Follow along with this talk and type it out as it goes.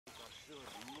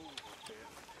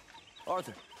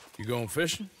Arthur. You going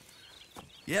fishing?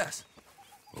 Yes.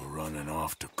 We're running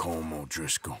off to Combe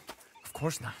O'Driscoll. Of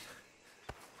course not.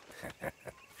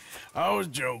 I was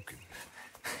joking.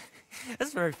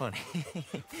 That's very funny.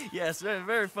 Yes, very,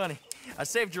 very funny. I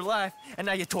saved your life, and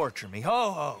now you torture me.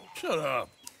 Ho, ho. Shut up.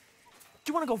 Do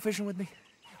you want to go fishing with me?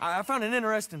 I found an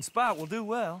interesting spot. We'll do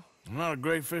well. I'm not a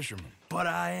great fisherman. But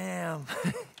I am.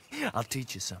 I'll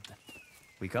teach you something.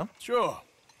 We come? Sure.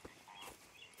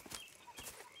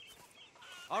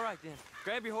 All right, then.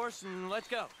 Grab your horse and let's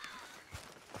go.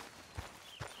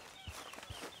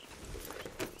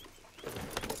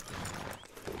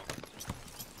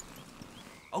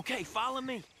 Okay, follow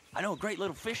me. I know a great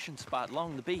little fishing spot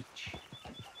along the beach.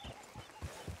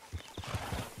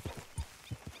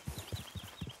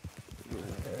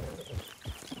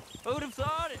 Who'd have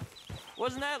thought it?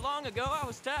 Wasn't that long ago I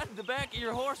was tied to the back of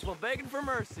your horse while begging for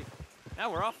mercy. Now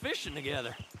we're off fishing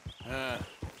together.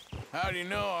 How do you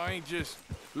know I ain't just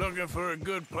looking for a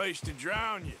good place to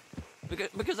drown you?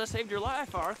 Because I saved your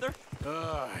life, Arthur.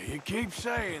 You keep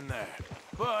saying that.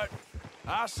 But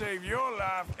I save your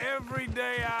life every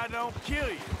day I don't kill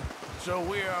you. So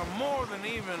we are more than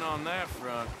even on that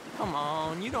front. Come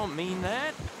on, you don't mean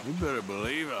that. You better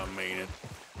believe I mean it.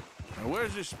 Now,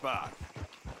 where's this spot?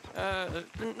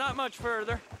 Not much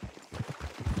further.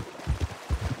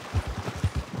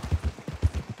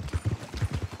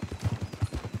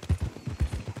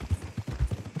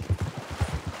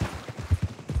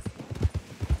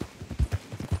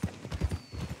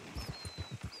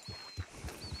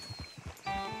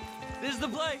 This is the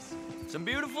place. Some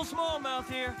beautiful smallmouth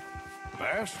here.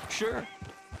 Bass? Sure.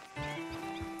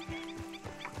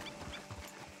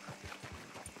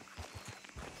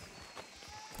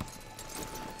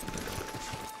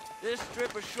 This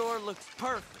strip of shore looks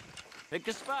perfect. Pick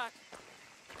a spot.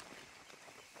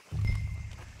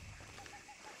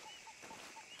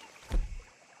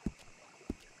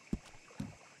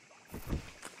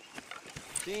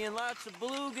 Seeing lots of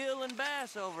bluegill and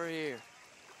bass over here.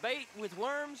 Bait with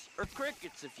worms or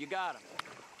crickets if you got them.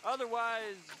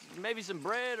 Otherwise, maybe some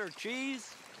bread or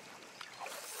cheese.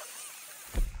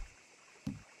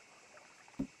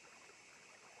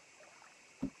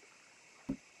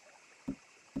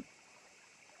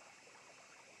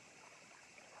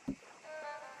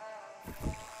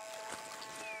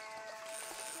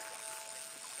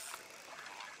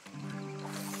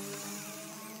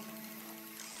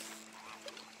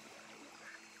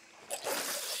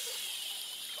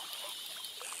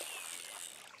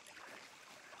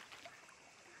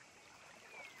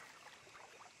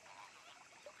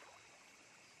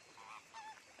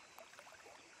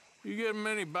 You getting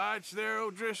many bites there,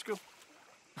 O'Driscoll?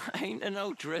 I ain't an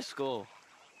O'Driscoll.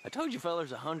 I told you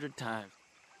fellers 100 times.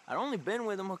 I'd only been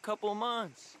with him a couple of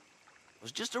months. I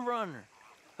was just a runner,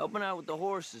 helping out with the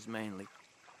horses mainly.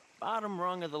 Bottom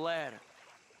rung of the ladder.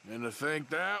 And to think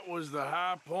that was the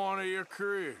high point of your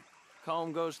career.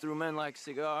 Combe goes through men like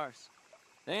cigars.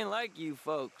 They ain't like you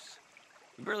folks.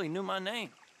 You barely knew my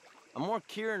name. I'm more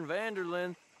Kieran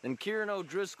Vanderlyn than Kieran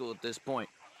O'Driscoll at this point.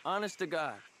 Honest to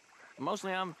God.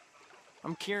 Mostly I'm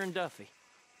Kieran Duffy.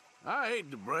 I hate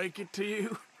to break it to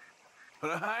you,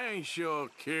 but I ain't sure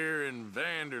Kieran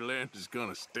Vanderlyn is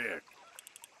gonna stick.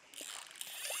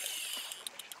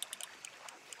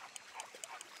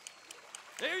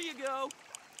 There you go.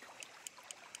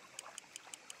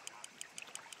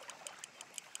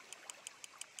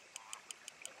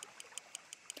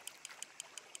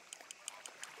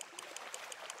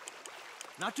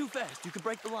 Not too fast, you could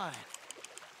break the line.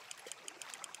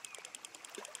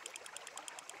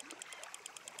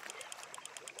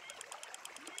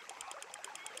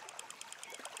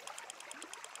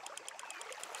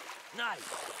 Nice.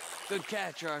 Good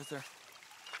catch, Arthur.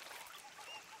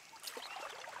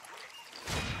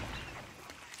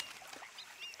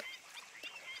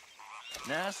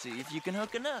 Now see if you can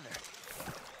hook another.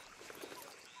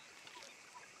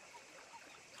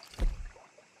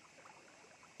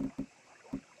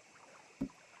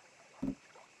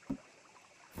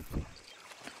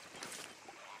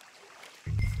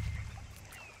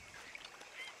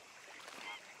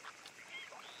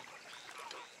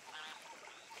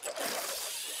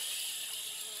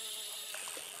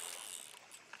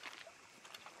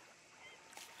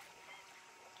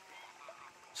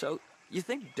 So, you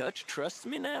think Dutch trusts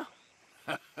me now?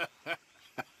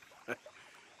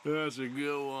 That's a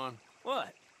good one.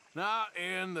 What? Not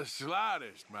in the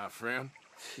slightest, my friend.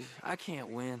 I can't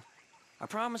win. I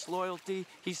promised loyalty,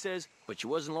 he says, but you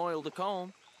wasn't loyal to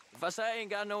Combe. If I say I ain't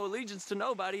got no allegiance to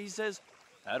nobody, he says,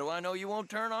 how do I know you won't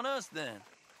turn on us then?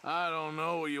 I don't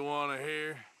know what you want to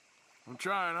hear. I'm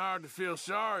trying hard to feel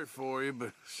sorry for you,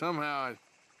 but somehow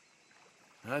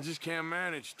I just can't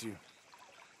manage to.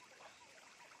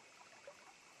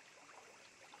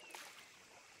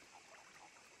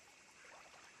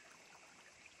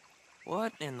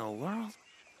 What in the world?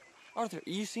 Arthur, are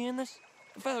you seeing this?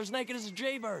 The feather's naked as a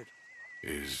jaybird.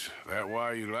 Is that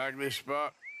why you like this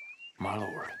spot? My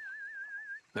lord.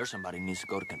 There's somebody who needs to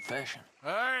go to confession.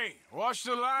 Hey, watch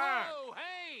the line! Whoa,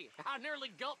 hey! I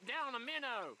nearly gulped down a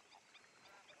minnow.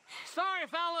 Sorry,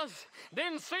 fellas.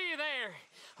 Didn't see you there.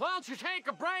 Why don't you take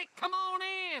a break? Come on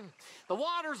in. The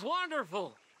water's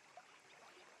wonderful.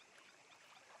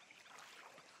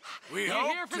 We You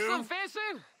hope here for to. some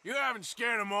fishing? You haven't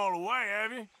scared them all away,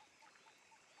 have you?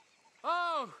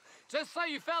 Oh, just so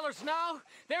you fellas know,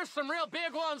 there's some real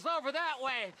big ones over that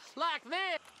way, like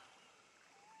this.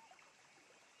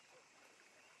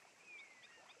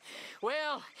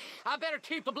 Well, I better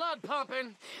keep the blood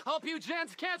pumping. Hope you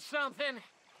gents catch something.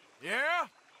 Yeah?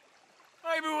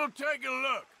 Maybe we'll take a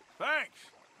look. Thanks.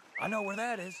 I know where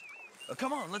that is.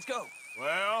 Come on, let's go.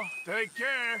 Well, take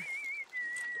care.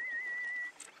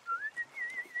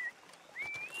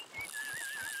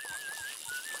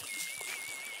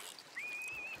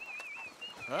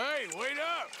 Hey, wait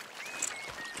up!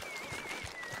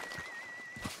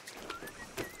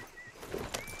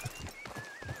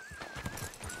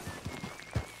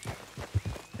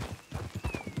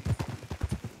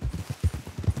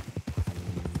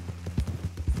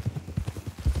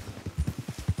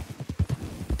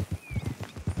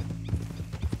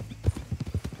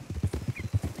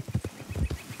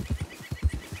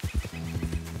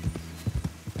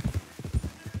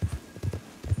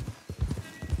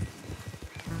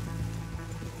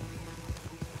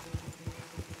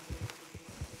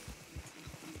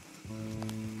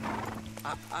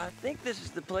 I think this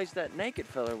is the place that naked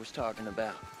fella was talking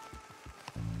about.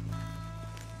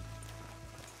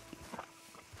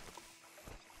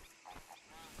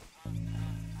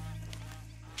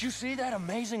 Did you see that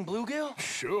amazing bluegill?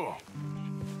 Sure.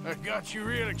 That got you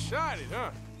real excited,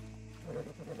 huh?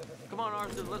 Come on,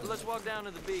 Arthur, let's walk down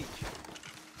to the beach.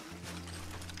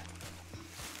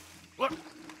 Look.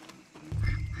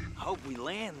 I hope we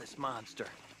land this monster.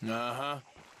 Uh-huh.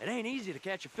 It ain't easy to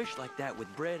catch a fish like that with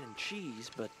bread and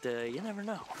cheese, but you never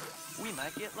know. We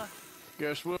might get lucky.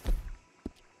 Guess we'll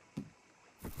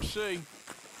see.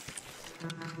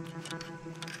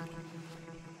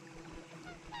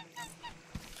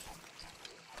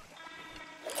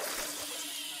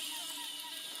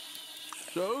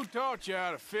 So who taught you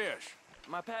how to fish?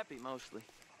 My pappy, mostly.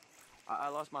 I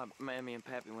lost my mammy and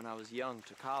pappy when I was young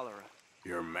to cholera.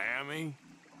 Your mammy?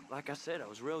 Like I said, I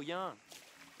was real young.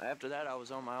 After that, I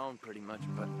was on my own pretty much,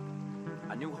 but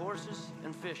I knew horses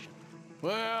and fishing.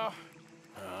 Well,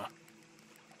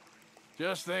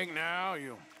 just think now,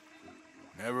 you'll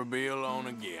never be alone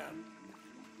again.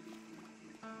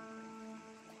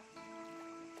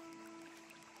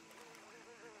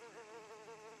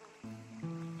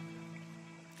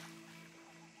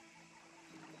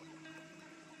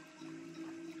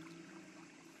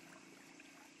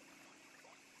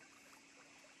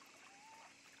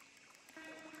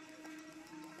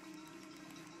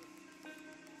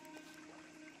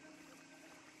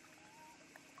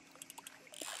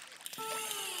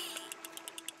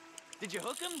 Did you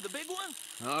hook him, the big one?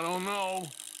 I don't know.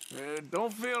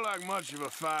 Don't feel like much of a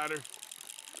fighter.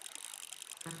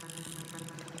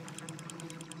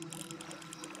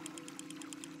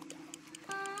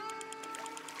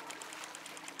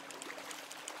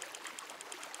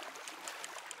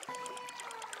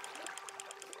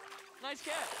 Nice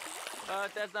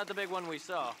catch. That's not the big one we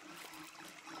saw.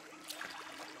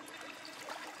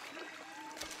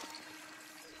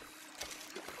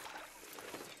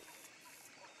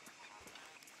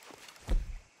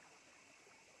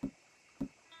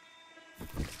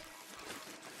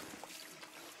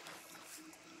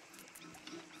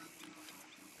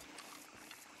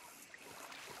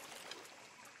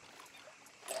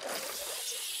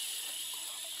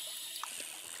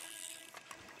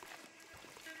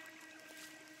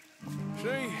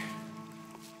 See?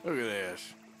 Look at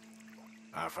this.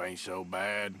 Life ain't so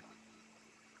bad.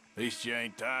 At least you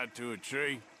ain't tied to a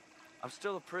tree. I'm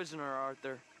still a prisoner,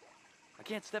 Arthur. I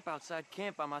can't step outside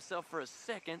camp by myself for a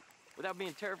second without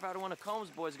being terrified one of Combs'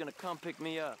 boys is gonna come pick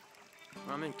me up.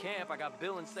 When I'm in camp, I got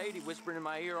Bill and Sadie whispering in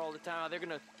my ear all the time how they're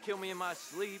gonna kill me in my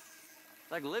sleep.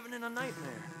 It's like living in a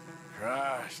nightmare.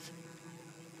 Christ.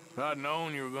 If I'd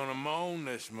known you were gonna moan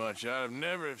this much, I'd have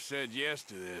never have said yes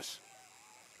to this.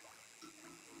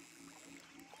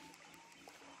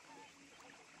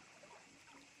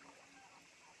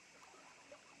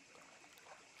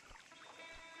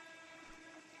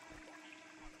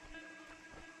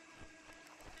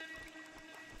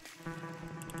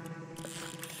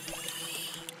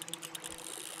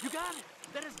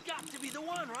 That has got to be the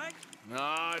one, right?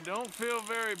 Nah, don't feel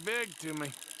very big to me.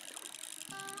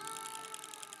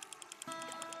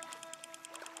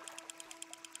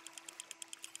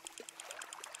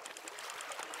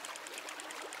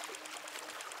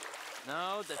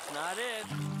 No, that's not it.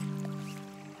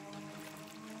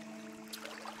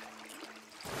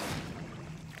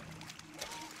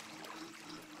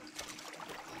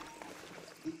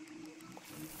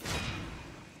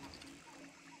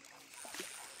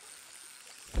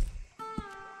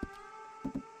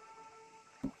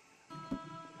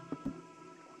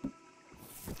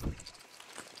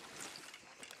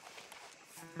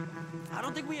 I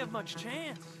don't think we have much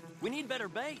chance. We need better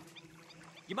bait.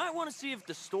 You might want to see if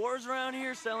the stores around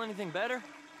here sell anything better.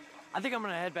 I think I'm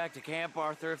gonna head back to camp,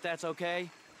 Arthur, if that's okay.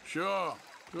 Sure.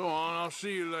 Go on, I'll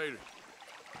see you later.